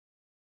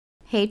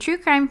Hey, true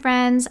crime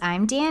friends,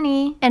 I'm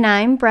Danny. And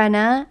I'm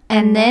Brenna,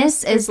 and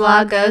this is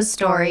Law Ghost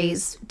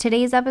Stories.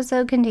 Today's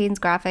episode contains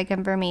graphic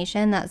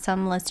information that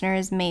some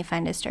listeners may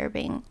find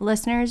disturbing.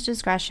 Listeners'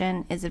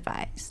 discretion is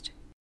advised.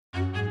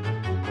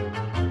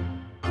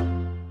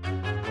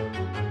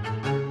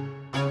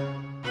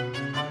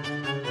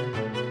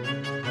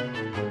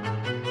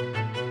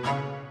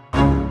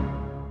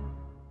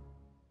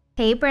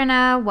 Hey,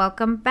 Brenna,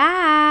 welcome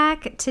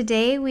back.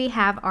 Today we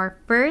have our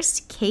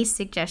first case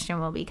suggestion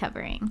we'll be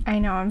covering. I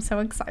know, I'm so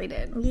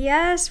excited.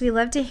 Yes, we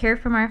love to hear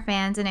from our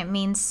fans, and it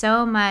means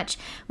so much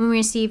when we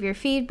receive your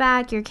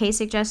feedback, your case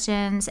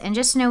suggestions, and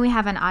just to know we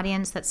have an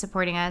audience that's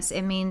supporting us.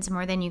 It means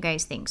more than you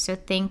guys think. So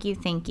thank you,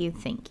 thank you,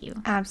 thank you.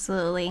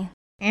 Absolutely.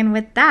 And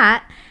with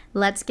that,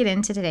 let's get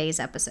into today's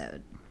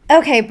episode.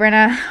 Okay,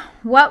 Brenna,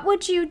 what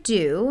would you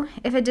do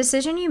if a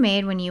decision you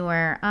made when you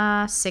were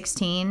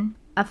 16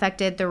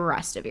 affected the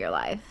rest of your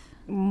life?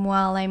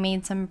 Well, I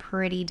made some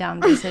pretty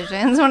dumb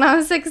decisions when I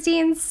was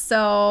 16,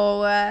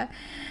 so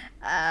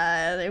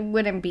it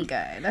wouldn't be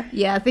good.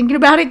 Yeah, thinking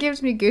about it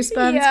gives me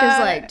goosebumps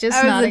because,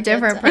 I was a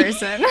different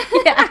person.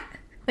 Yeah,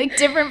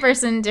 different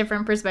person,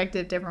 different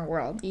perspective, different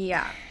world.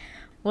 Yeah.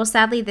 Well,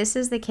 sadly, this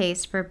is the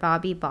case for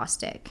Bobby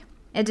Bostic.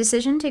 A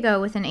decision to go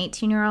with an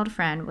 18-year-old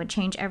friend would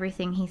change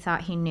everything he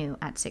thought he knew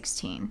at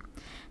 16.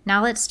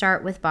 Now let's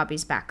start with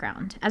Bobby's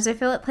background, as I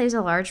feel it plays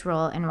a large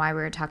role in why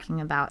we're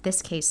talking about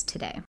this case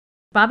today.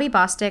 Bobby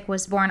Bostic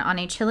was born on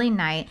a chilly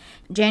night,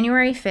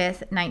 January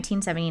 5th,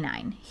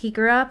 1979. He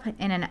grew up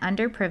in an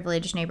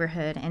underprivileged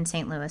neighborhood in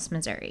St. Louis,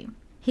 Missouri.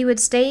 He would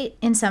state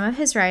in some of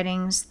his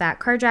writings that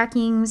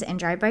carjackings and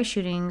drive-by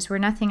shootings were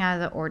nothing out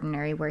of the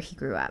ordinary where he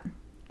grew up.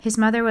 His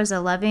mother was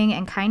a loving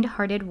and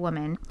kind-hearted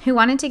woman who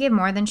wanted to give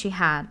more than she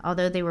had,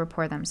 although they were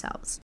poor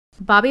themselves.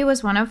 Bobby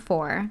was one of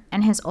four,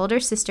 and his older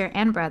sister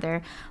and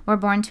brother were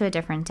born to a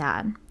different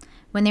dad.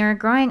 When they were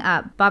growing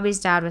up, Bobby's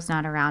dad was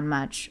not around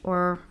much,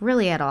 or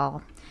really at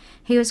all.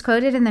 He was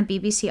quoted in the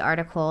BBC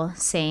article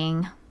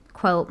saying,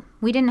 quote,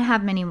 "We didn't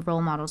have many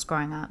role models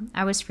growing up.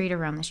 I was free to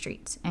roam the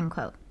streets," end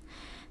quote.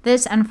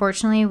 This,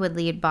 unfortunately, would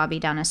lead Bobby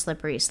down a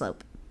slippery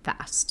slope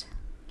fast.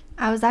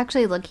 I was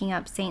actually looking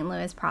up St.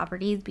 Louis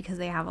properties because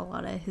they have a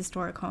lot of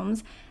historic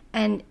homes,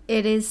 and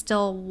it is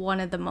still one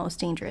of the most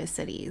dangerous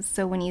cities.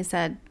 So when you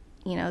said,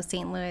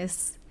 St.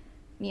 Louis,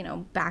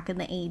 back in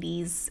the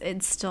 80s,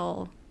 it's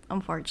still,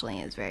 unfortunately,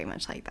 is very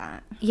much like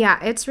that. Yeah,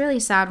 it's really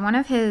sad. One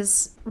of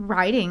his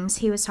writings,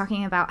 he was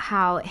talking about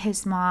how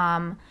his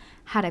mom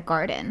had a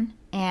garden,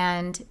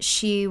 and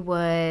she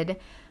would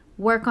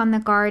work on the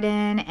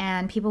garden,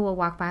 and people would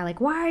walk by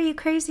like, "Why are you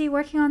crazy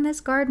working on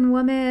this garden,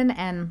 woman?"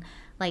 And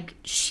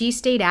she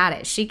stayed at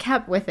it. She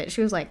kept with it.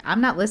 She was like,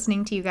 "I'm not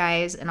listening to you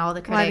guys," and all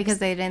the critics. Why? Because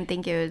they didn't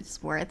think it was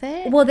worth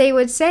it? Well, they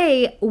would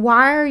say,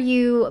 "Why are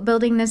you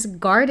building this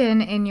garden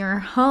in your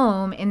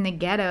home in the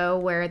ghetto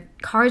where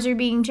cars are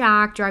being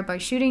jacked, drive-by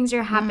shootings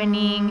are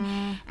happening?"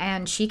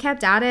 And she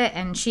kept at it,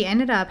 and she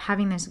ended up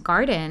having this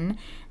garden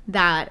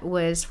that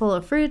was full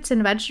of fruits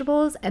and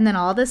vegetables. And then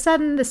all of a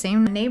sudden, the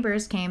same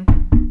neighbors came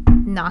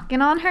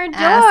knocking on her door,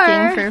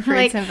 asking for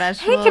fruits and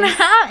vegetables. "Hey, can I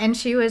have?" And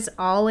she was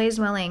always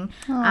willing.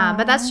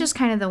 But that's just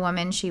kind of the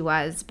woman she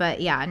was. But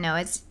yeah, no,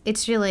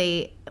 it's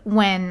really,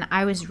 when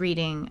I was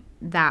reading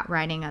that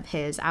writing of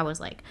his, I was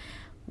like,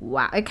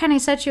 wow, it kind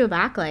of set you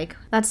aback. Like,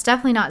 that's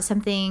definitely not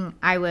something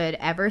I would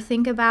ever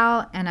think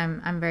about, and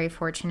I'm very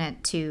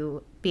fortunate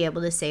to be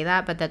able to say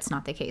that, but that's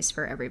not the case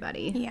for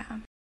everybody. Yeah.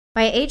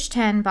 By age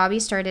 10, Bobby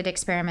started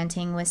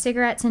experimenting with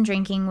cigarettes and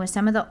drinking with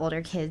some of the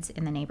older kids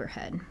in the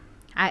neighborhood.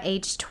 At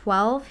age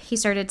 12, he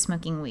started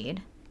smoking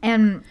weed.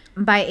 And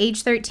by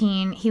age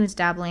 13, he was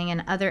dabbling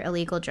in other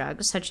illegal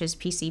drugs, such as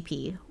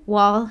PCP,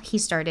 while he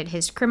started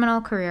his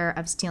criminal career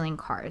of stealing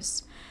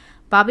cars.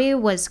 Bobby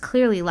was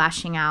clearly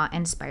lashing out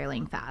and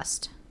spiraling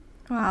fast.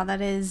 Wow, it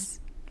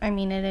is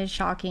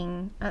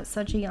shocking at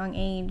such a young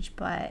age,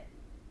 but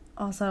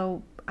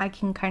also I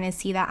can kind of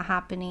see that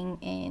happening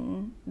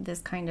in this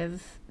kind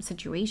of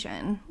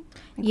situation.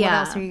 What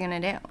else are you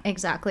going to do?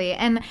 Exactly.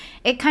 And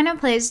it kind of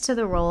plays to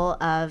the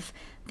role of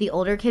the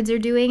older kids are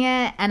doing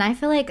it. And I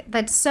feel like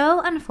that's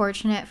so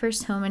unfortunate for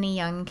so many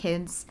young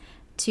kids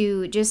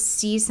to just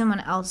see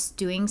someone else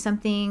doing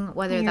something,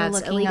 whether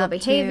that's illegal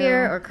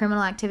behavior or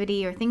criminal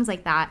activity or things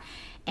like that.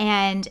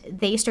 And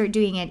they start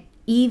doing it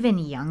even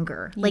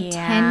younger.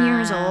 10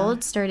 years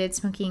old, started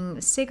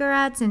smoking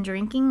cigarettes and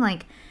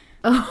drinking.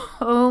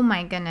 Oh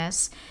my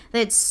goodness.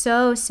 That's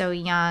so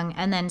young.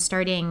 And then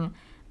starting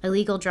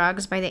illegal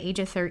drugs by the age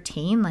of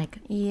 13.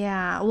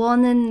 Yeah. Well,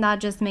 and then that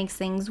just makes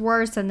things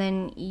worse. And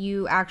then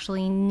you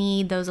actually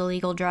need those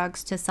illegal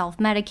drugs to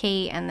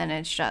self-medicate. And then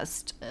it's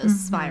just a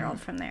spiral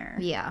from there.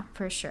 Yeah,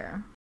 for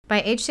sure.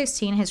 By age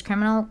 16, his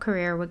criminal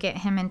career would get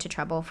him into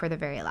trouble for the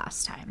very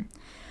last time.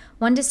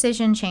 One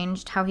decision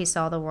changed how he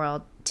saw the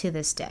world to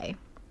this day.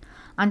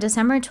 On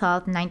December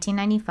 12,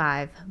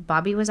 1995,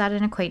 Bobby was at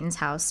an acquaintance's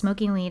house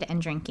smoking weed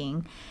and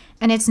drinking,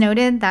 and it's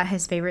noted that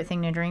his favorite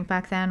thing to drink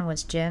back then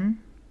was gin.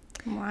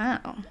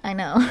 Wow. I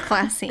know.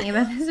 Classy.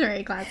 That is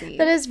very classy.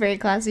 That is very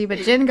classy, but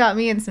gin got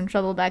me in some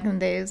trouble back in the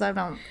days. I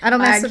don't mess with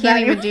I that can't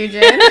even anymore. do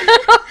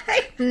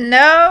gin.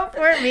 No,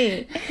 for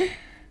me.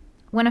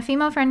 When a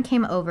female friend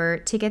came over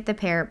to get the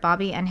pair,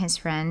 Bobby and his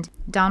friend,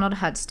 Donald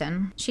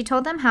Hudson, she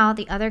told them how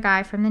the other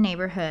guy from the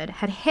neighborhood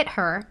had hit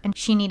her and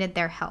she needed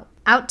their help.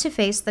 Out to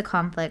face the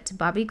conflict,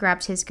 Bobby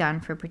grabbed his gun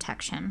for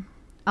protection.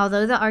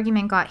 Although the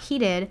argument got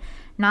heated,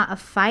 not a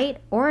fight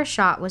or a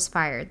shot was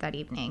fired that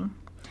evening.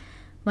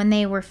 When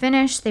they were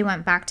finished, they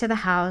went back to the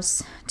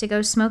house to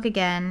go smoke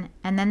again,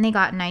 and then they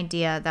got an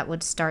idea that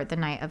would start the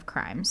night of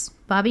crimes.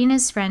 Bobby and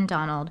his friend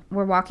Donald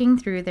were walking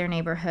through their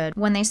neighborhood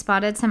when they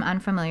spotted some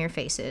unfamiliar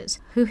faces,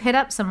 who hit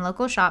up some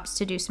local shops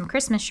to do some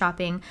Christmas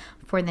shopping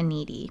for the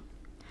needy.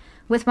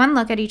 With one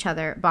look at each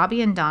other, Bobby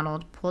and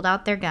Donald pulled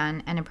out their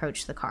gun and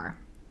approached the car.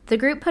 The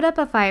group put up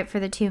a fight for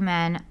the two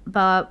men,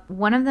 but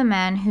one of the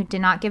men who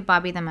did not give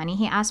Bobby the money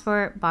he asked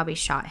for, Bobby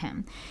shot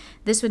him.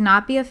 This would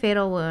not be a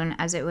fatal wound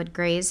as it would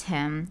graze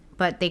him,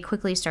 but they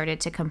quickly started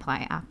to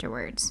comply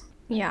afterwards.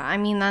 Yeah, I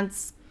mean,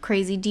 that's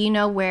crazy. Do you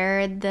know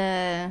where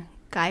the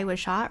guy was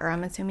shot? Or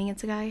I'm assuming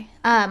it's a guy?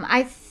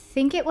 I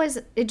think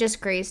it just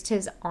grazed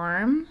his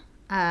arm,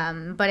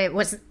 but it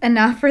was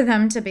enough for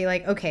them to be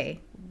like,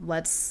 okay,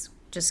 let's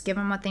just give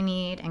them what they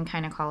need and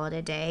kind of call it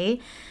a day.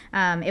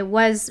 It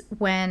was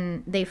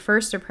when they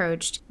first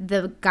approached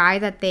the guy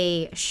that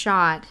they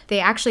shot,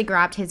 they actually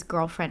grabbed his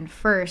girlfriend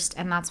first,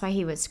 and that's why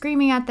he was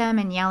screaming at them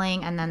and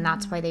yelling, and then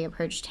that's why they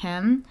approached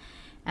him.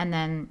 And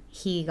then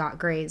he got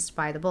grazed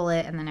by the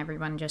bullet, and then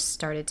everyone just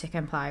started to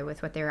comply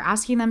with what they were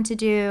asking them to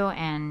do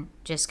and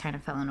just kind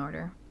of fell in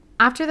order.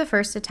 After the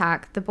first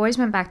attack, the boys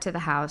went back to the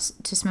house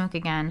to smoke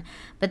again,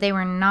 but they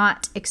were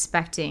not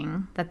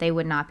expecting that they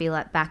would not be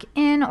let back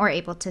in or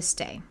able to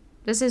stay.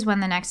 This is when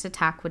the next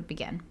attack would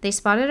begin. They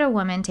spotted a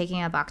woman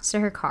taking a box to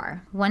her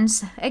car.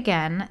 Once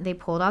again, they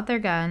pulled out their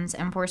guns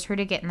and forced her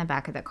to get in the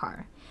back of the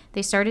car.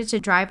 They started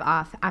to drive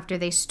off after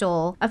they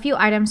stole a few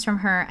items from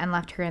her and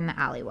left her in the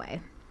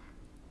alleyway.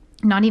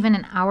 Not even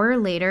an hour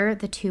later,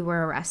 the two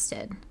were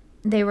arrested.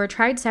 They were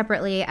tried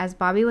separately as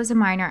Bobby was a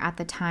minor at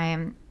the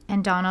time,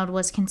 and Donald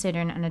was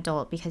considered an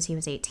adult because he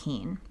was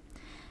 18.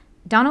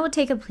 Donald would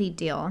take a plea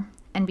deal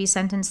and be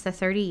sentenced to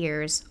 30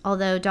 years.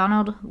 Although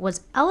Donald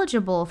was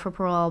eligible for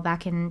parole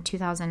back in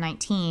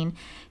 2019,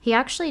 he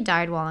actually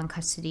died while in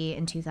custody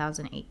in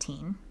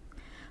 2018.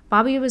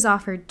 Bobby was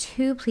offered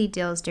 2 plea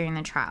deals during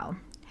the trial.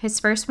 His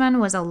first one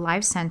was a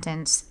life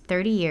sentence,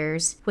 30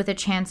 years, with a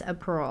chance of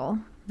parole.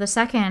 The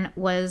second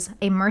was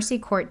a mercy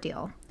court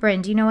deal.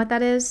 Bryn, do you know what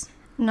that is?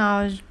 No,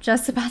 I was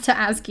just about to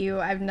ask you.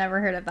 I've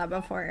never heard of that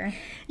before.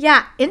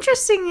 Yeah,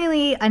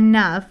 interestingly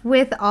enough,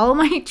 with all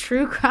my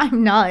true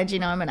crime knowledge,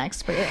 I'm an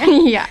expert.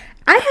 Yeah.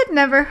 I had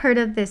never heard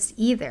of this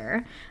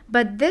either,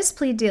 but this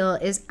plea deal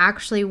is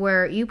actually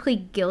where you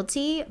plead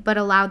guilty but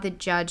allow the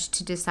judge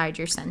to decide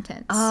your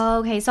sentence. Oh,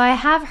 okay. So I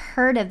have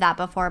heard of that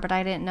before, but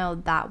I didn't know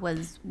that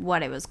was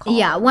what it was called.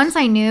 Yeah, once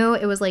I knew,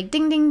 it was like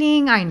ding, ding,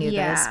 ding, I knew this,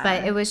 Yeah.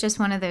 but it was just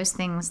one of those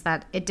things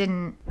that it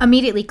didn't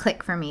immediately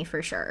click for me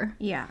for sure.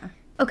 Yeah.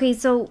 Okay,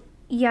 so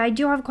yeah, I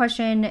do have a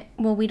question.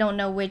 Well, we don't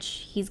know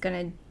which he's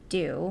going to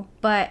do,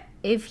 but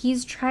if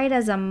he's tried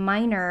as a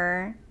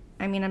minor,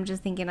 I mean, I'm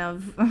just thinking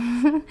of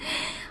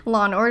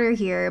Law and Order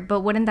here,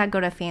 but wouldn't that go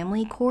to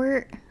family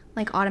court?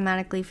 Like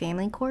automatically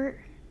family court?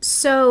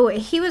 So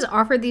he was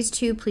offered these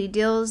 2 plea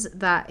deals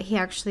that he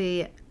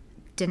actually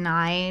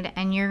denied,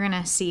 and you're going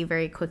to see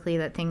very quickly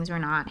that things were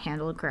not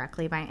handled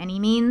correctly by any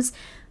means.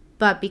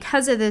 But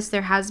because of this,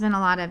 there has been a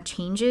lot of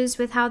changes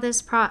with how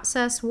this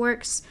process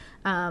works,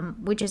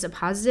 which is a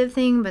positive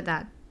thing, but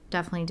that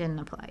definitely didn't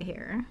apply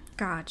here.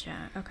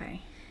 Gotcha.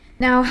 Okay.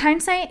 Now,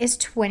 hindsight is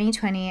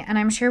 20/20, and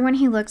I'm sure when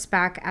he looks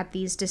back at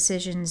these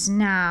decisions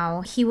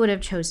now, he would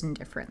have chosen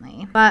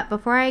differently. But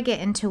before I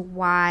get into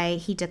why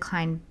he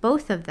declined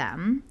both of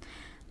them,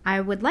 I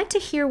would like to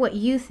hear what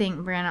you think,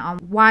 Brianna, on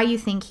why you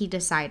think he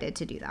decided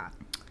to do that.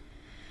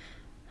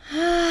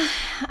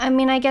 I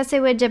mean, I guess it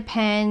would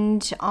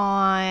depend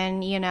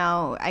on,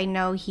 I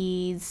know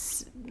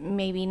he's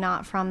maybe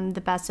not from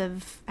the best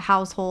of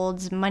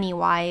households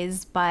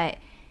money-wise, but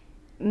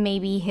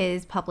maybe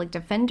his public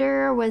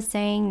defender was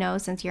saying, no,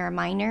 since you're a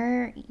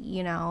minor,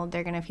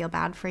 they're going to feel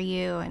bad for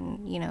you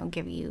and,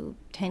 give you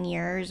 10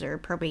 years or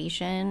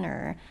probation,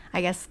 or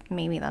I guess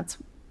maybe that's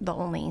the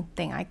only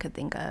thing I could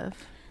think of.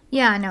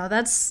 Yeah, no,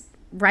 that's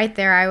right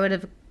there. I would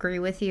agree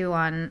with you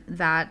on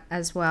that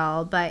as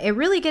well. But it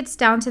really gets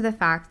down to the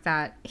fact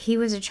that he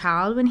was a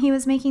child when he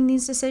was making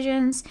these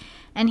decisions,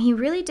 and he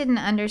really didn't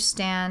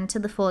understand to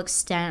the full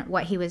extent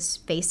what he was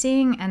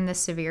facing and the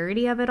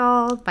severity of it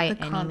all by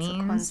any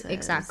means.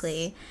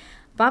 Exactly.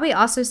 Bobby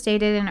also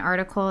stated in an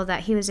article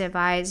that he was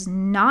advised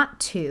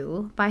not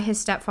to by his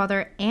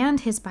stepfather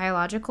and his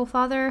biological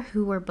father,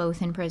 who were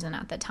both in prison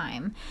at the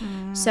time.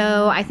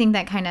 So I think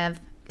that kind of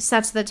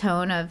sets the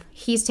tone of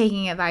he's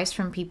taking advice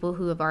from people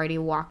who have already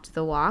walked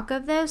the walk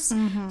of this.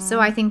 So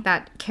I think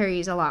that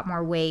carries a lot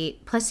more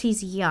weight. Plus,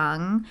 he's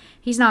young.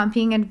 He's not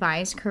being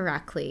advised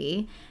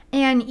correctly.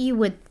 And you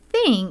would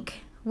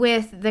think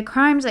with the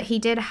crimes that he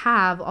did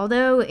have,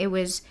 although it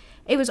was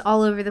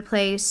all over the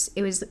place,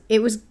 it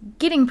was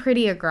getting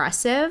pretty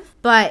aggressive,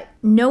 but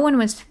no one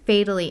was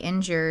fatally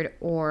injured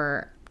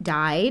or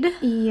died.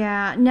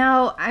 Yeah.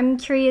 Now, I'm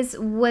curious,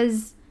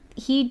 was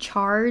he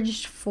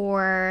charged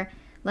for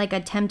like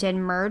attempted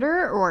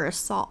murder or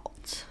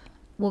assault?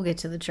 We'll get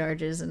to the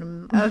charges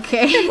in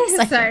Okay.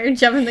 Sorry,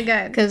 jumping the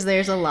gun. because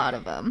there's a lot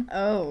of them.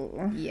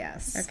 Oh.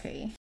 Yes.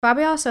 Okay.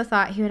 Bobby also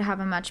thought he would have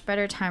a much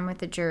better time with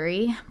the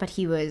jury, but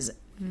he was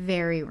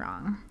very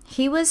wrong.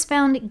 He was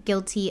found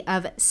guilty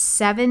of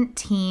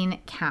 17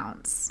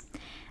 counts.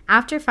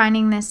 After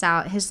finding this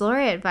out, his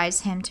lawyer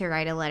advised him to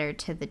write a letter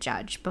to the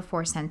judge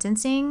before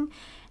sentencing,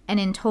 and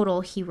in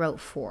total, he wrote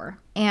 4.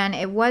 And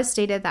it was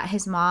stated that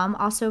his mom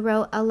also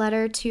wrote a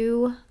letter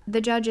to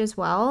the judge as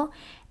well,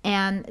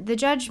 and the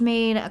judge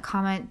made a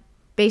comment.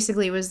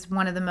 Basically, it was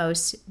one of the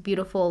most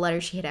beautiful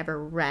letters she had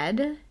ever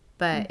read,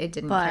 but it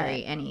didn't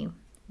carry any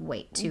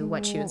weight to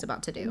what she was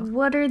about to do.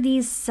 What are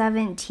these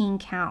 17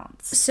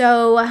 counts?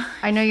 So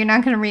I know you're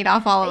not going to read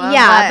off all of them.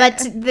 yeah,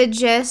 but the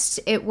gist,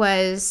 it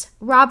was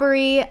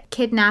robbery,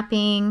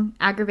 kidnapping,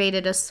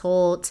 aggravated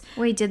assault.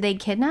 Wait, did they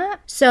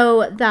kidnap?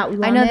 So that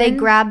woman, I know they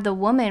grabbed the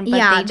woman, but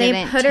yeah, they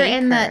didn't put her take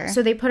in her.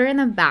 so they put her in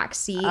the back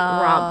seat,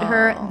 robbed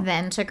her,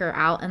 then took her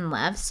out and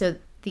left. So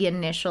the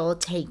initial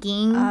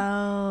taking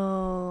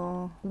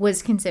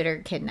was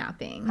considered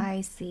kidnapping.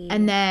 I see.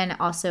 And then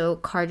also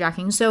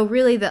carjacking. So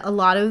really, a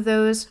lot of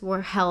those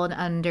were held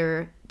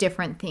under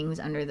different things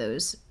under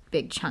those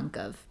big chunk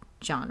of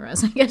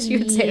genres, I guess you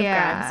would say, of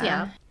crimes.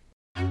 Yeah.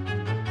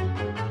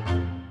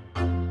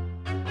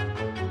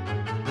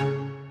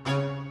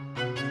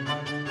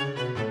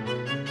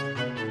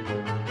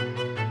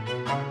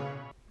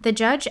 The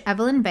judge,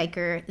 Evelyn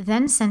Baker,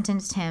 then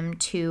sentenced him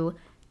to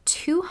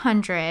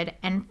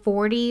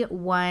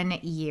 241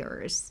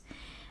 years.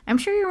 I'm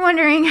sure you're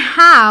wondering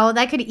how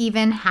that could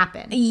even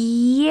happen.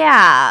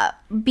 Yeah,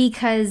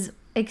 because,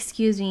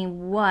 excuse me,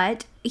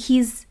 what?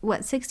 He's,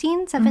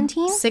 16,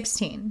 17?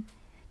 16.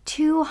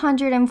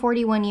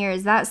 241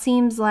 years. That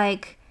seems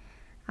like,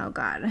 oh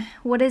God,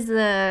 what is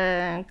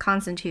the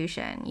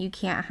Constitution? You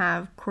can't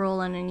have cruel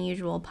and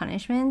unusual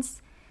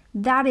punishments.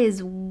 That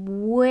is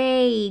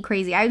way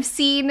crazy. I've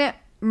seen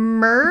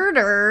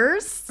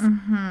murders,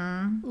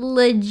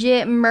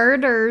 legit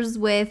murders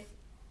with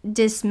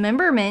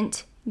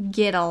dismemberment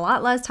get a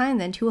lot less time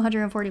than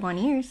 241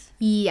 years.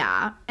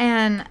 Yeah,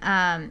 and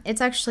it's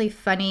actually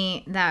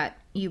funny that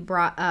you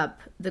brought up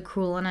the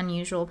cruel and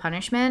unusual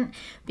punishment,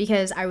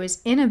 because I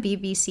was in a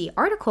BBC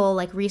article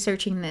like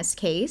researching this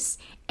case,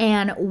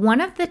 and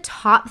one of the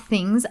top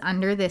things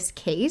under this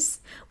case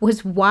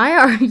was, why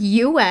are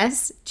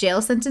US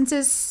jail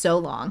sentences so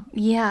long?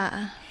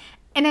 Yeah.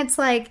 And it's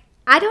like,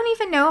 I don't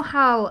even know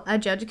how a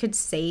judge could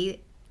say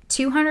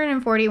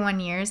 241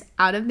 years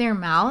out of their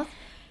mouth.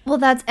 Well,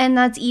 that's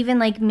even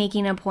like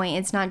making a point.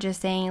 It's not just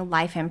saying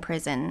life in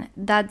prison.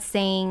 That's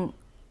saying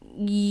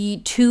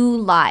 2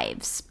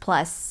 lives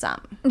plus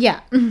some. Yeah.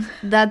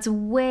 That's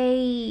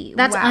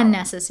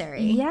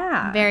unnecessary.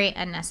 Yeah. Very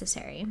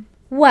unnecessary.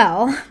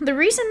 Well, the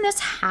reason this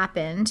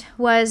happened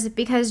was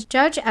because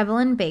Judge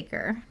Evelyn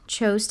Baker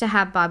chose to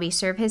have Bobby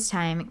serve his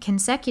time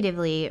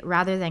consecutively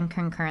rather than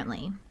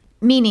concurrently.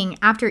 Meaning,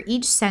 after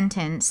each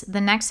sentence,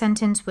 the next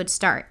sentence would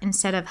start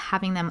instead of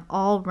having them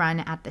all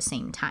run at the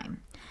same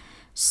time.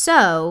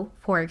 So,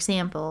 for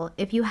example,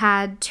 if you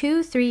had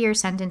 2 3-year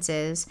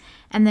sentences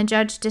and the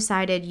judge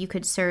decided you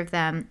could serve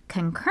them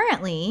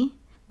concurrently,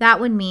 that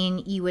would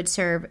mean you would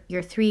serve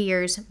your 3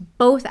 years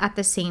both at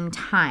the same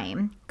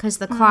time, because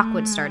the clock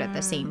would start at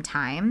the same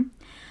time.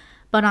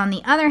 But on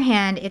the other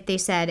hand, if they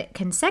said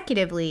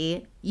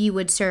consecutively, you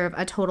would serve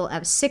a total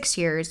of 6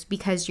 years,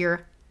 because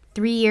your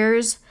 3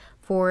 years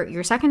for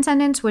your second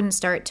sentence wouldn't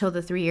start till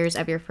the 3 years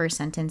of your first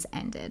sentence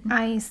ended.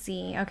 I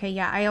see. Okay,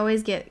 yeah, I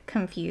always get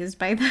confused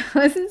by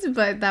those,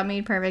 but that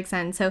made perfect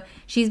sense. So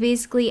she's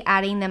basically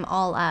adding them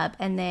all up,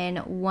 and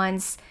then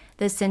once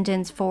the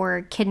sentence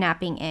for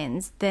kidnapping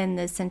ends, then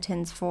the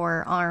sentence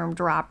for armed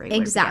robbery would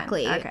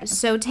Exactly. begin. Okay.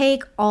 So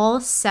take all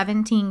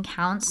 17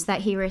 counts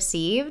that he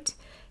received.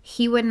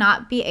 He would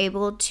not be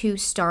able to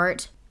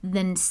start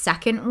the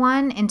second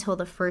one until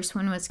the first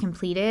one was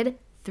completed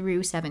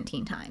through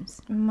 17 times.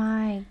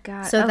 My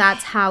God. So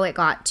that's how it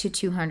got to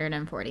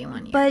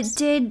 241 years. But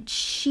did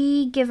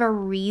she give a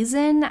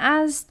reason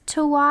as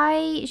to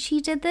why she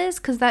did this?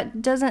 Because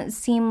that doesn't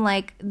seem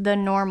like the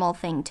normal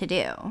thing to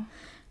do.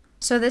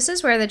 So this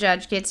is where the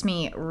judge gets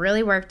me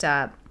really worked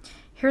up.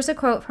 Here's a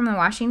quote from the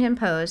Washington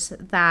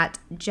Post that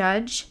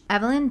Judge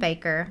Evelyn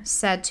Baker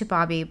said to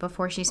Bobby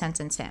before she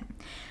sentenced him.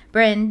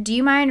 Bryn, do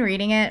you mind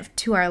reading it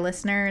to our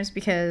listeners?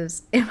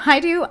 Because if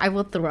I do, I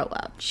will throw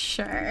up.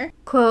 Sure.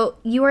 Quote,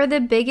 "You are the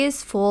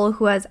biggest fool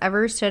who has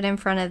ever stood in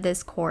front of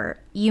this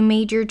court. You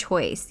made your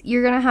choice.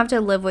 You're going to have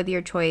to live with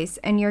your choice,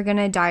 and you're going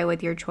to die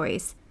with your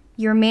choice.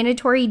 Your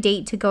mandatory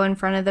date to go in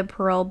front of the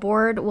parole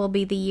board will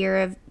be the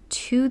year of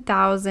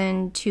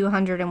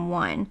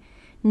 2201.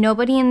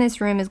 Nobody in this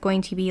room is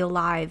going to be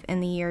alive in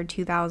the year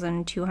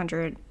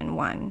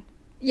 2201.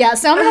 Yeah,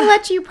 so I'm going to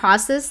let you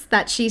process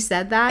that she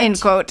said that.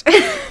 End quote.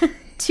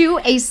 To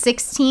a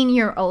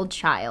 16-year-old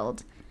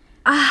child.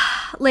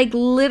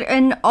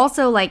 And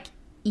also, like,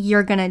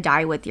 you're gonna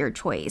die with your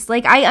choice.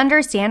 Like, I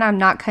understand I'm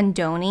not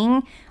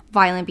condoning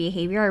violent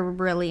behavior. I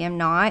really am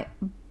not.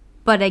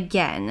 But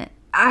again,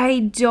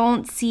 I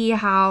don't see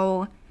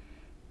how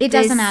it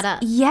doesn't add up.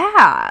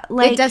 Yeah.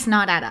 Like, it does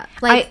not add up.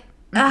 Like,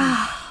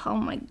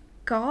 oh my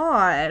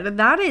God.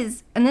 That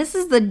is, and this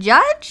is the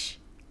judge?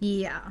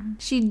 Yeah.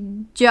 She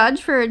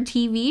judged for a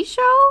TV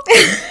show?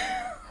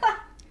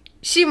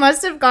 She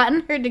must have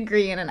gotten her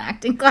degree in an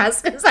acting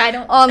class because I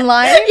don't.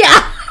 Online?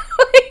 Yeah.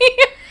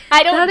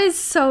 I don't. That is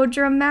so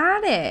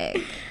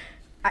dramatic.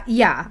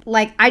 Yeah.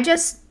 Like, I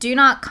just do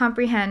not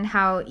comprehend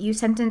how you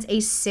sentence a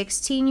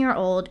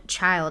 16-year-old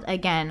child,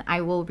 again,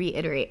 I will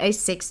reiterate, a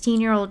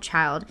 16-year-old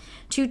child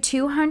to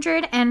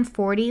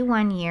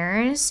 241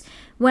 years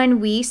when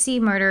we see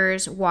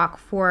murderers walk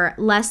for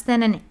less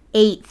than an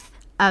eighth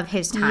of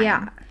his time.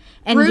 Yeah.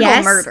 And brutal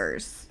yes,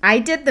 murders. I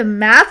did the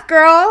math,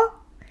 girl.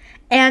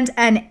 And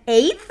an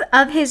eighth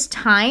of his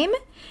time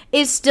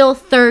is still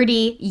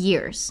 30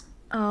 years.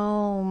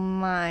 Oh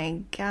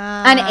my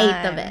God. An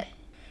eighth of it.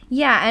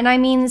 Yeah, and I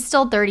mean,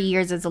 still 30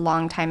 years is a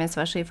long time,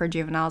 especially for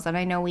juveniles. And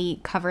I know we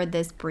covered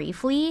this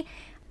briefly,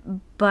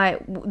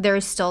 but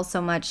there's still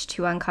so much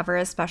to uncover,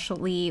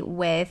 especially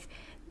with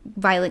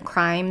violent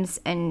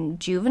crimes and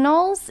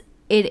juveniles.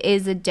 It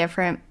is a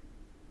different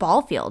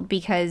ball field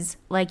because,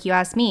 like you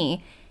asked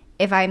me,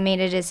 if I made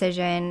a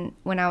decision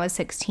when I was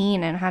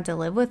 16 and had to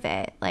live with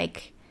it,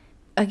 like,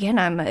 again,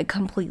 I'm a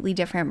completely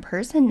different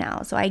person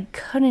now. So I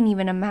couldn't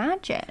even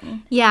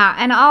imagine. Yeah,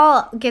 and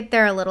I'll get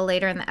there a little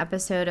later in the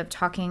episode of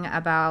talking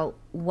about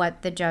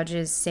what the judge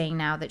is saying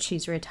now that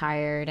she's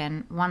retired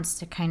and wants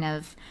to kind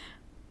of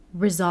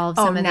resolve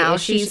some of the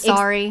issues. She's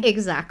sorry.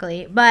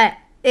 Exactly. But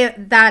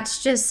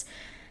that's just,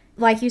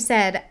 like you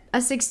said, a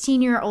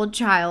 16-year-old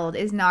child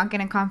is not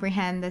going to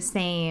comprehend the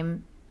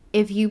same.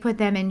 If you put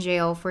them in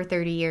jail for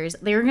 30 years,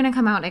 they're going to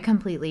come out a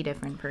completely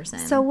different person.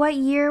 So what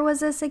year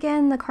was this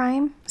again, the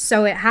crime?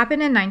 So it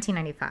happened in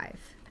 1995.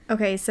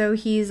 Okay, so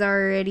he's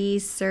already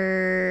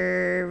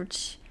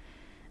served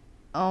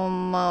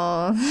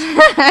almost,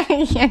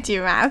 I can't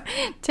do math,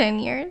 10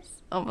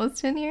 years?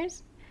 Almost 10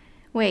 years?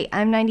 Wait,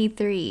 I'm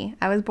 93.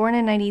 I was born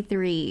in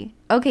 93.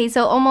 Okay,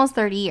 so almost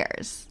 30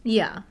 years.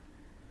 Yeah.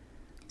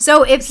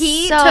 So if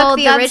he took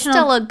the that's original...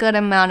 still a good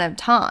amount of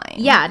time.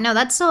 Yeah, no,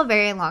 that's still a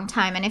very long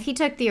time. And if he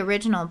took the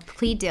original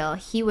plea deal,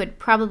 he would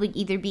probably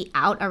either be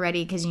out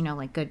already because, you know,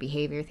 like good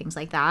behavior, things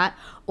like that,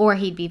 or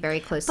he'd be very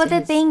close to But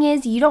the thing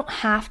is, you don't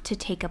have to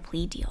take a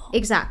plea deal.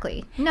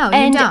 Exactly. No,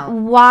 and you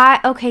don't.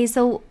 Why? Okay,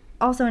 so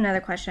also another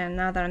question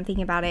now that I'm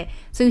thinking about it.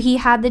 So he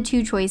had the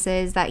two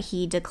choices that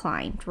he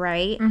declined,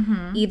 right?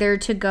 Mm-hmm. Either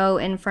to go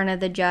in front of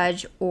the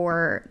judge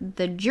or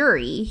the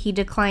jury. He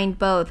declined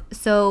both.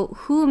 So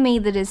who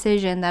made the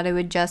decision that it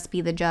would just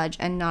be the judge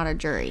and not a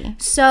jury?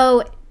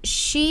 So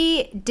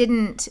she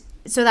didn't.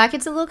 So that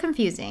gets a little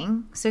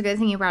confusing. So good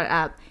thing you brought it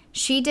up.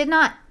 She did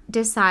not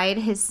decide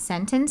his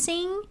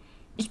sentencing,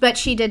 but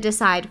she did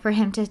decide for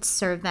him to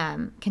serve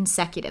them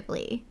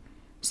consecutively.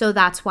 So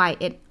that's why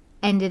it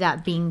ended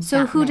up being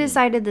so who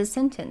decided the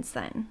sentence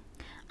then?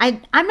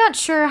 I'm not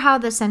sure how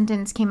the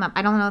sentence came up.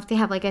 I don't know if they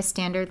have like a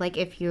standard, like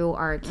if you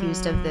are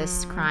accused of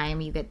this crime,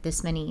 you get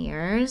this many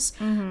years.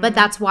 Mm-hmm. But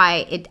that's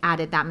why it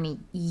added that many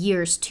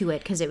years to it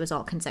because it was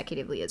all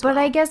consecutively as well. But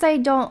I guess I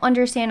don't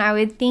understand. I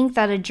would think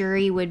that a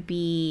jury would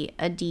be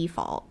a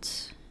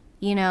default.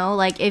 You know,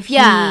 like if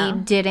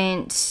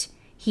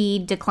he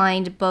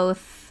declined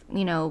both,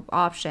 you know,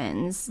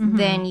 options,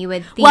 then you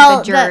would think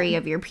a jury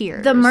of your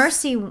peers. The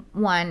mercy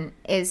one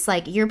is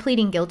like you're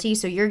pleading guilty,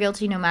 so you're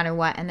guilty no matter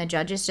what, and the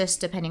judge is just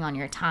depending on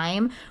your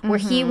time. Where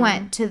he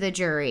went to the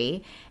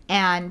jury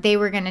and they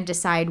were going to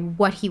decide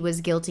what he was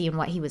guilty and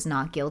what he was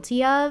not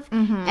guilty of,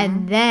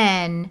 and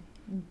then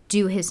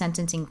do his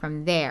sentencing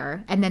from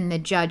there. And then the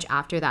judge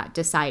after that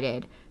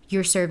decided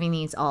you're serving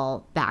these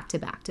all back to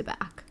back to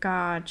back.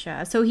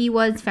 Gotcha. So he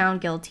was found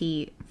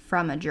guilty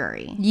from a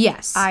jury.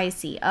 Yes. I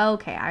see.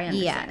 Okay, I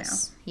understand now.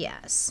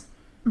 Yes.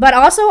 But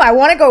also, I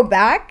want to go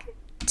back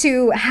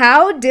to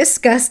how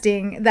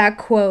disgusting that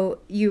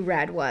quote you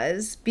read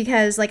was.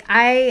 Because, like,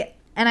 I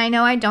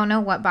know I don't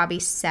know what Bobby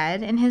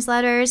said in his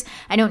letters.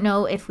 I don't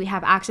know if we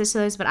have access to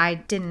those, but I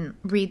didn't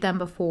read them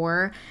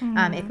before,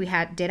 if we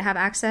did have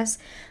access.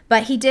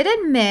 But he did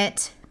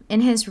admit in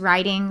his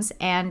writings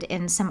and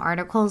in some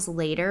articles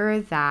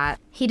later that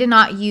he did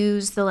not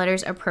use the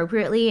letters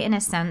appropriately, in a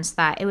sense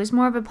that it was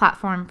more of a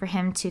platform for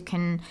him to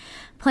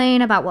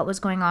complain about what was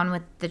going on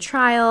with the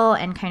trial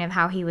and kind of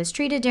how he was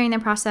treated during the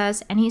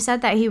process. And he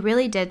said that he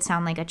really did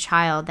sound like a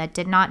child that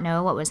did not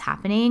know what was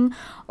happening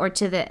or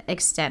to the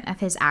extent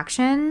of his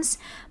actions.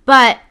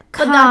 But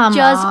that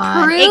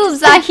just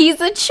proves that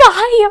he's a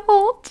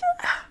child.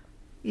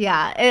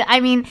 Yeah, I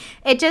mean,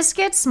 it just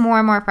gets more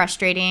and more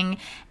frustrating.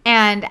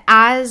 And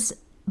as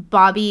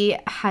Bobby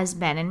has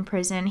been in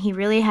prison, he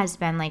really has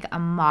been like a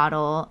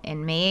model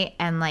inmate,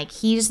 and like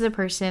he's the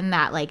person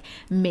that like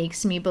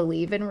makes me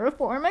believe in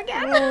reform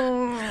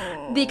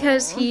again.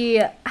 Because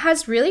he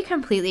has really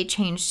completely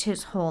changed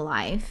his whole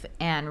life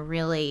and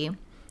really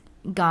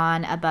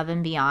gone above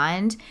and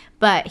beyond,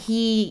 but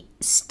he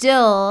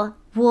still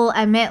will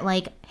admit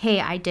like,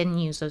 hey, I didn't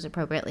use those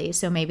appropriately,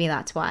 so maybe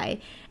that's why,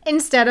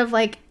 instead of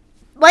like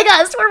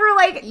us, where we're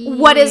like,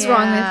 what is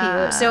wrong with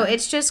you? So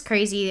it's just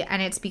crazy,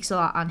 and it speaks a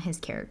lot on his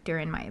character,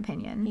 in my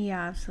opinion.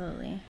 Yeah,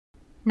 absolutely.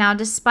 Now,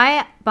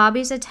 despite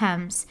Bobby's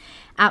attempts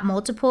at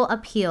multiple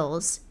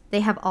appeals,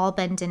 they have all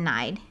been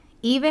denied.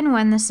 Even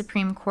when the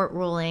Supreme Court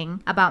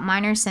ruling about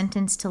minors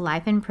sentenced to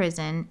life in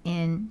prison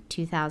in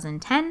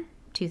 2010,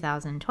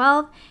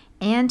 2012,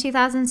 and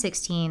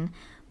 2016,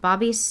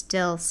 Bobby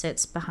still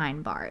sits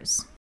behind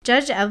bars.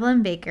 Judge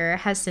Evelyn Baker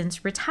has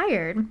since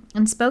retired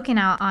and spoken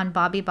out on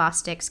Bobby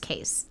Bostic's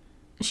case.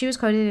 She was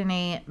quoted in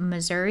a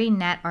Missouri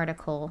Net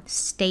article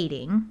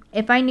stating,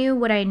 "If I knew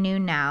what I knew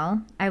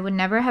now, I would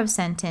never have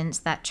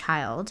sentenced that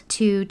child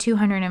to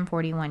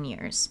 241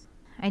 years.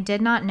 I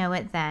did not know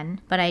it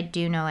then, but I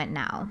do know it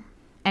now.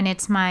 And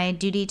it's my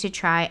duty to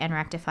try and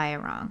rectify a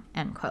wrong,"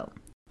 end quote.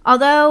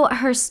 Although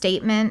her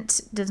statement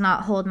does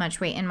not hold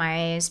much weight in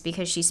my eyes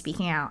because she's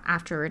speaking out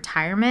after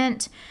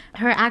retirement,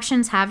 her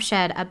actions have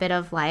shed a bit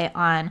of light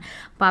on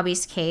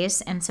Bobby's case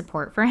and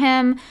support for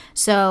him.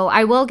 So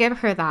I will give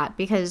her that,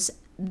 because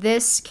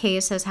this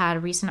case has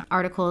had recent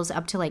articles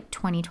up to like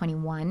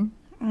 2021,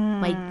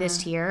 like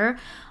this year,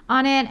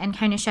 on it, and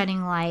kind of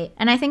shedding light.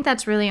 And I think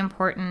that's really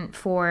important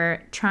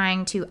for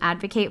trying to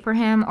advocate for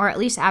him, or at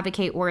least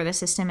advocate where the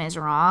system is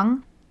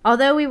wrong.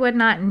 Although we would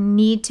not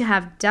need to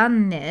have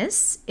done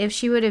this if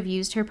she would have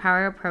used her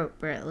power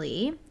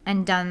appropriately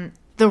and done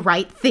the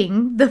right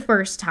thing the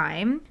first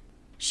time.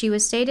 She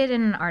was stated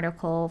in an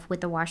article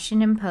with the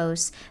Washington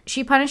Post,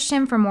 she punished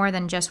him for more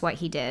than just what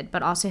he did,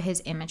 but also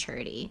his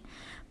immaturity.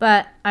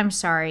 But I'm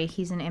sorry,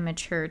 he's an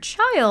immature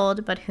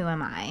child, but who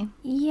am I?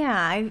 Yeah,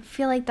 I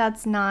feel like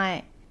that's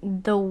not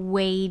the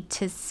way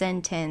to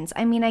sentence.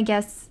 I mean, I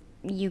guess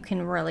you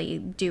can really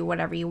do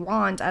whatever you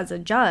want as a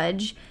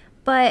judge.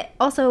 But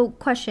also,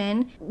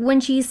 question,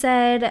 when she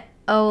said,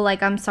 oh,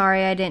 like, I'm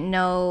sorry, I didn't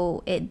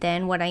know it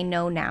then, what I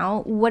know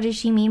now, what does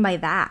she mean by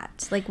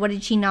that? Like, what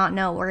did she not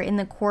know? Or in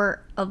the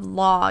court of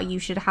law, you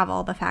should have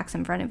all the facts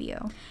in front of you.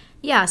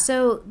 Yeah,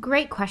 so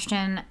great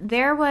question.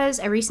 There was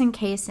a recent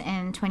case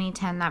in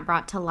 2010 that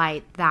brought to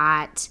light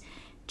that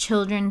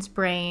children's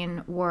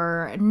brain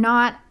were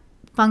not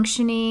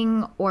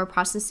functioning or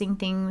processing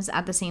things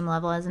at the same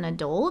level as an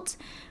adult.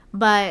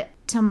 But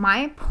to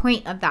my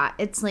point of that,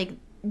 it's like,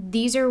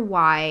 these are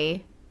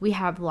why we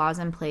have laws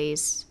in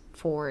place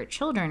for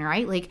children,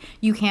 right? Like,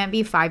 you can't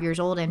be 5 years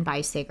old and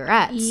buy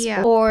cigarettes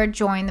or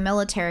join the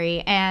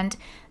military. And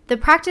the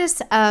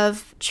practice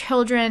of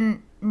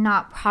children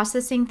not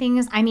processing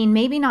things, I mean,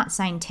 maybe not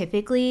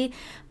scientifically,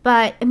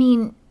 but I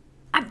mean,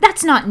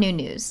 that's not new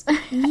news.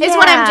 It's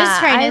what I'm just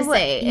trying to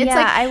say. It's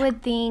like, I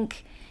would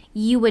think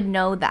you would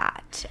know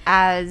that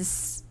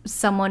as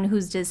someone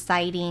who's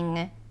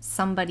deciding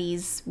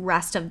somebody's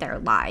rest of their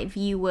life.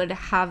 You would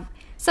have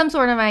some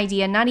sort of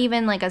idea, not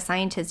even like a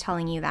scientist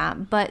telling you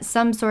that, but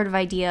some sort of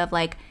idea of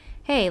like,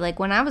 hey, like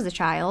when I was a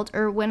child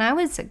or when I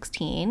was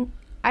 16,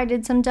 I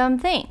did some dumb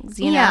things,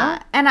 you know?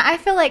 And I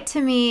feel like,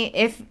 to me,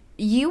 if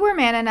you were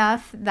man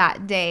enough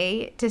that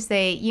day to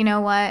say, you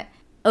know what,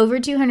 over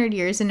 200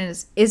 years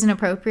is an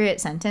appropriate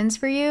sentence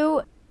for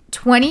you,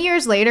 20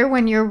 years later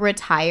when you're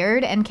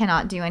retired and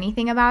cannot do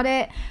anything about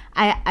it,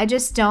 I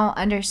just don't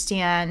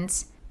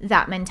understand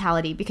that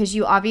mentality, because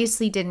you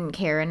obviously didn't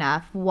care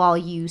enough while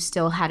you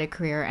still had a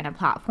career and a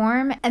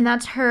platform, and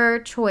that's her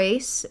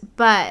choice.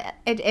 But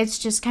it's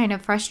just kind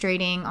of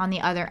frustrating on the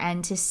other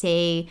end to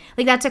say,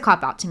 like, that's a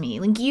cop-out to me.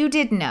 Like, you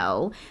did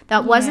know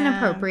that wasn't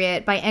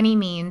appropriate by any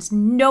means.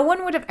 No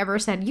one would have ever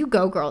said, you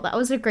go girl, that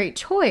was a great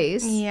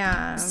choice.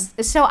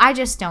 So I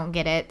just don't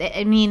get it.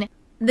 I mean,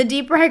 the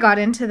deeper I got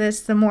into this,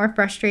 the more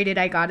frustrated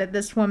I got at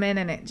this woman,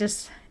 and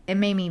it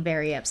made me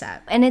very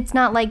upset. And it's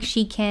not like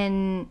she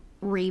can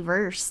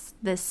reverse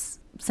this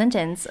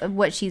sentence of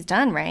what she's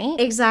done, right?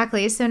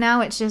 Exactly. So now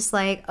it's just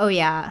like, oh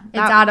yeah, it's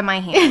out of my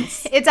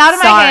hands. It's out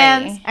of my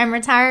hands. I'm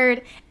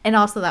retired, and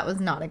also that was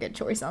not a good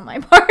choice on my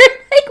part.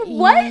 Like,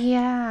 what?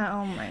 Yeah.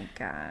 Oh my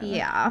god.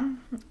 Yeah.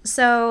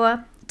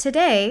 So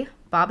today,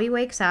 Bobby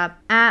wakes up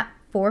at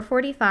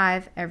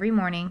 4:45 every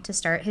morning to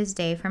start his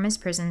day from his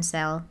prison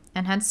cell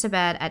and heads to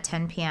bed at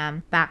 10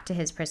 p.m. back to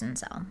his prison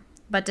cell.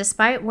 But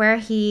despite where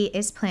he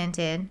is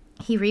planted,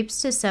 he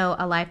reaps to sow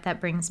a life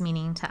that brings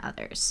meaning to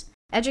others.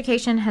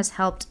 Education has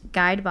helped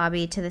guide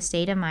Bobby to the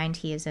state of mind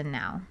he is in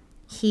now.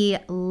 He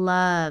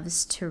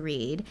loves to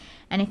read,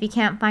 and if he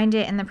can't find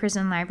it in the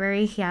prison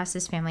library, he asks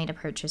his family to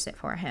purchase it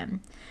for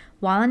him.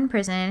 While in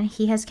prison,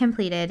 he has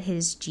completed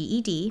his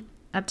GED,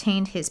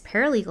 obtained his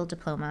paralegal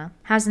diploma,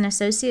 has an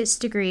associate's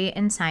degree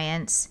in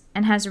science,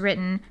 and has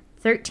written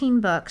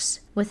 13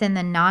 books within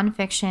the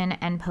nonfiction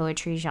and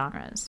poetry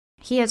genres.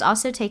 He has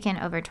also taken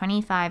over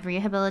 25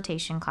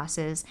 rehabilitation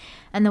classes,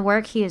 and the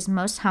work he is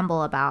most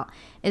humble about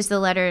is the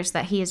letters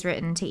that he has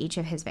written to each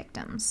of his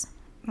victims.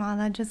 Wow,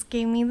 that just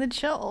gave me the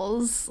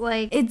chills.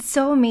 Like, it's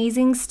so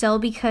amazing still,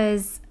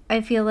 because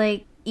I feel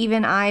like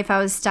even if I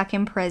was stuck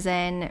in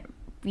prison,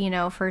 you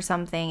know, for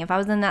something, if I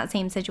was in that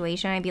same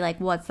situation, I'd be like,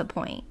 what's the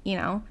point, you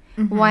know?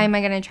 Why am I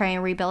going to try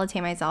and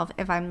rehabilitate myself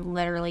if I'm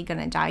literally going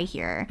to die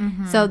here?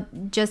 So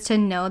just to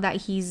know that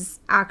he's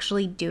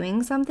actually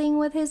doing something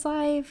with his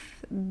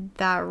life,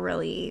 that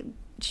really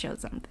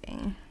shows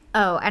something.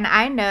 Oh, and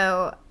I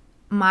know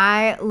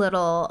my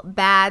little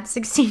bad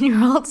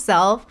 16-year-old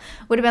self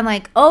would have been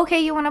like,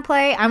 okay, you want to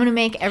play? I'm going to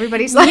make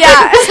everybody's life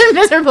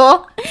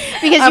miserable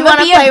because you want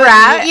to play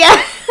with me.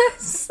 Yeah.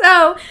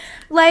 So,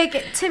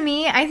 like, to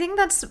me, I think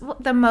that's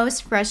the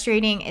most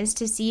frustrating, is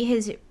to see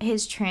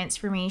his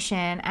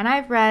transformation. And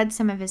I've read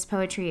some of his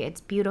poetry. It's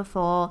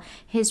beautiful.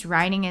 His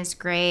writing is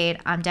great.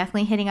 I'm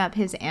definitely hitting up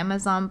his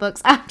Amazon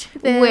books after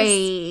this.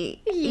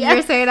 Wait,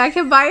 you're saying I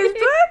can buy his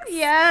books?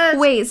 Yes.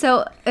 Wait,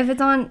 so if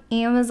it's on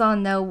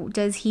Amazon, though,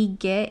 does he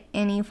get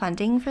any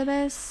funding for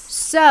this?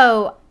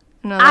 So,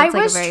 No, I that's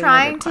like a was very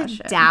trying loaded to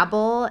question.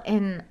 dabble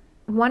in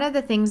one of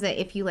the things that,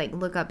 if you like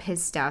look up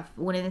his stuff,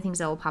 one of the things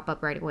that will pop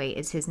up right away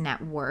is his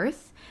net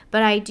worth.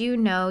 But I do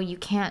know you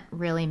can't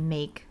really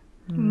make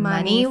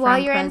money while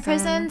from you're in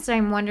prison. So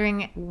I'm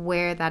wondering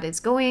where that is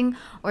going,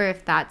 or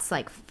if that's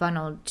like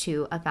funneled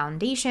to a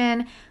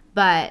foundation.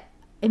 But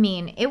I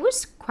mean, it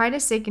was quite a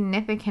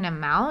significant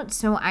amount.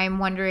 So I'm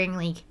wondering,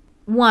 like,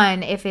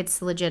 one, if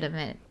it's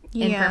legitimate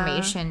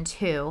information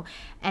too.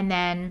 And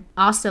then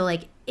also,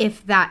 like,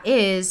 if that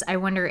is, I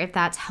wonder if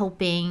that's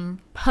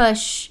helping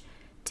push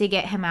to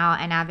get him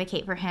out and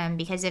advocate for him.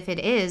 Because if it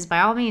is,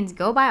 by all means,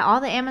 go buy all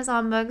the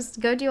Amazon books,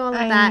 go do all of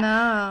that. I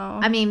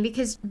know. I mean,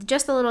 because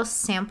just the little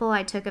sample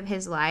I took of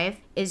his life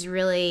is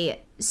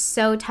really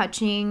so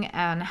touching,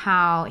 and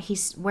how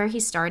where he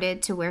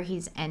started to where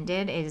he's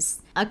ended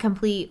is a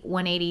complete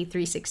 180,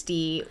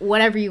 360,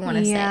 whatever you want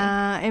to say.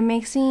 Yeah, it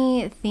makes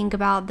me think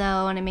about,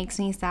 though, and it makes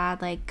me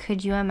sad. Like,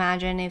 could you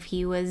imagine if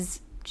he was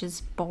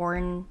just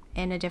born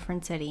in a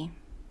different city?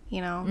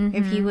 You know,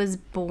 if he was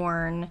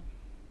born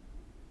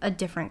a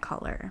different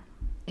color.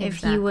 If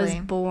he was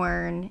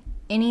born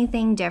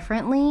anything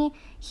differently,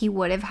 he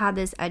would have had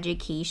this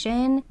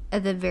education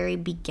at the very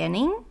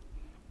beginning.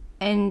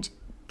 And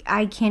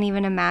I can't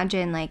even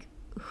imagine, like,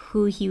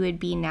 who he would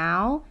be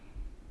now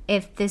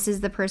if this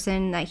is the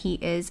person that he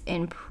is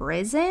in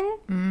prison,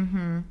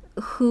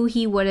 who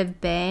he would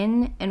have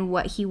been and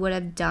what he would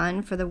have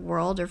done for the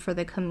world or for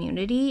the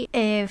community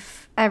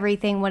if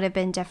everything would have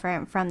been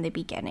different from the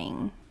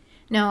beginning.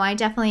 No, I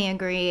definitely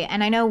agree.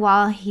 And I know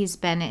while he's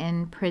been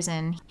in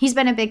prison, he's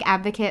been a big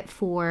advocate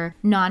for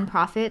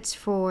nonprofits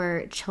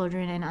for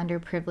children in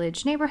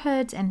underprivileged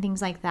neighborhoods and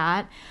things like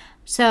that.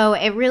 So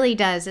it really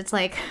does. It's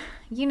like,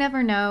 you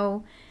never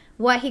know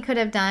what he could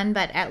have done,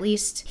 but at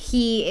least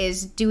he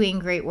is doing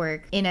great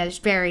work in a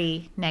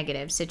very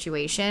negative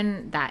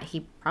situation that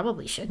he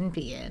probably shouldn't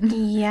be in.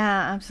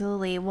 Yeah,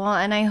 absolutely. Well,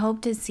 and I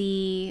hope to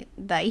see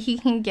that he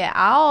can get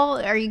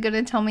out. Are you going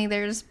to tell me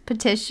there's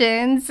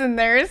petitions and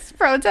there's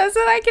protests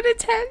that I can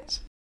attend?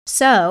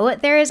 So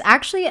there is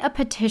actually a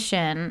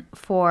petition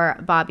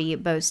for Bobby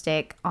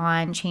Bostick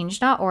on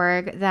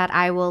change.org that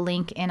I will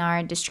link in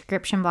our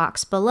description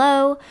box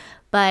below.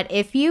 But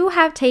if you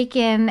have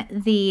taken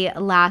the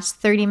last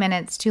 30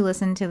 minutes to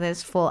listen to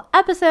this full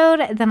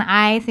episode, then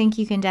I think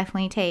you can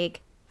definitely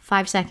take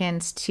 5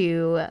 seconds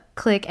to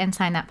click and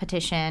sign that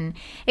petition,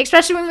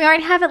 especially when we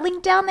already have it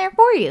linked down there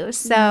for you.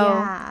 So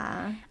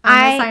yeah,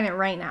 I'm going to sign it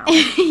right now.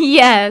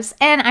 Yes.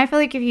 And I feel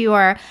like if you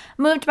are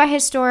moved by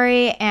his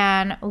story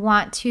and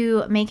want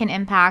to make an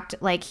impact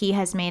like he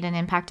has made an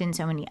impact in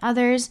so many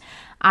others,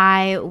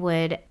 I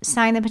would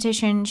sign the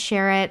petition,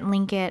 share it,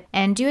 link it,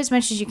 and do as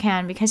much as you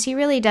can, because he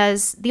really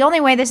does. The only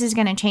way this is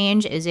going to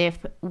change is if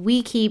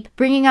we keep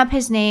bringing up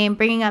his name,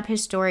 bringing up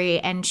his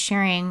story, and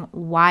sharing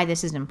why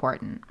this is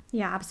important.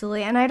 Yeah,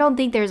 absolutely. And I don't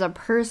think there's a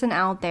person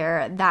out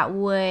there that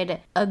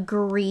would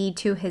agree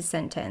to his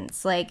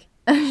sentence. Like,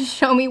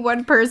 show me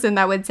one person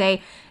that would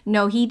say,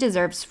 no, he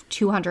deserves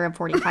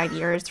 245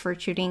 years for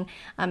shooting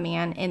a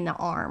man in the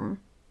arm,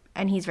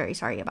 and he's very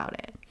sorry about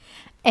it.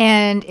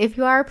 And if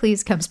you are,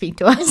 please come speak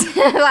to us.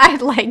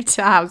 I'd like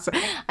to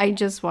I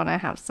just want to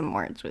have some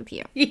words with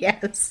you.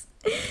 Yes.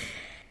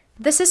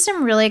 The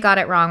system really got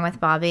it wrong with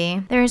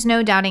Bobby. There is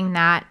no doubting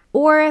that,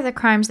 or the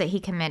crimes that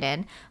he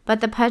committed, but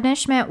the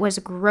punishment was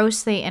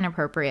grossly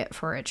inappropriate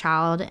for a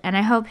child, and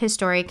I hope his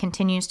story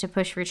continues to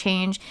push for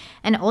change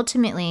and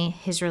ultimately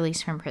his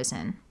release from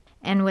prison.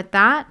 And with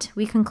that,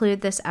 we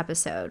conclude this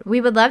episode. We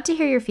would love to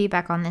hear your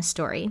feedback on this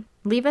story.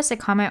 Leave us a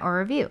comment or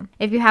review.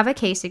 If you have a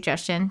case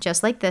suggestion,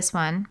 just like this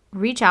one,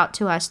 reach out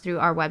to us through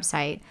our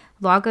website,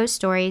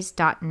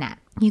 lagosstories.net.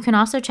 You can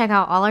also check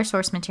out all our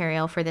source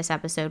material for this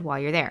episode while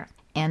you're there,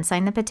 and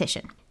sign the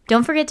petition.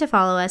 Don't forget to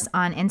follow us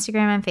on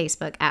Instagram and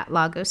Facebook at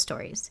Lagos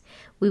Stories.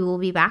 We will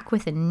be back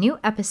with a new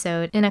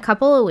episode in a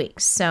couple of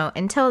weeks, so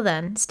until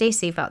then, stay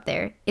safe out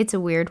there. It's a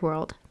weird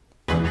world.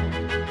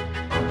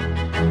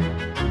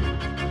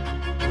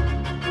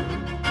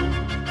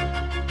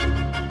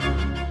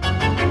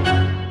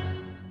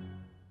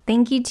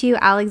 Thank you to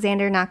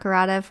Alexander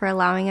Nakarada for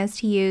allowing us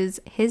to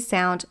use his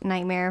sound,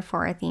 Nightmare,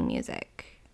 for our theme music.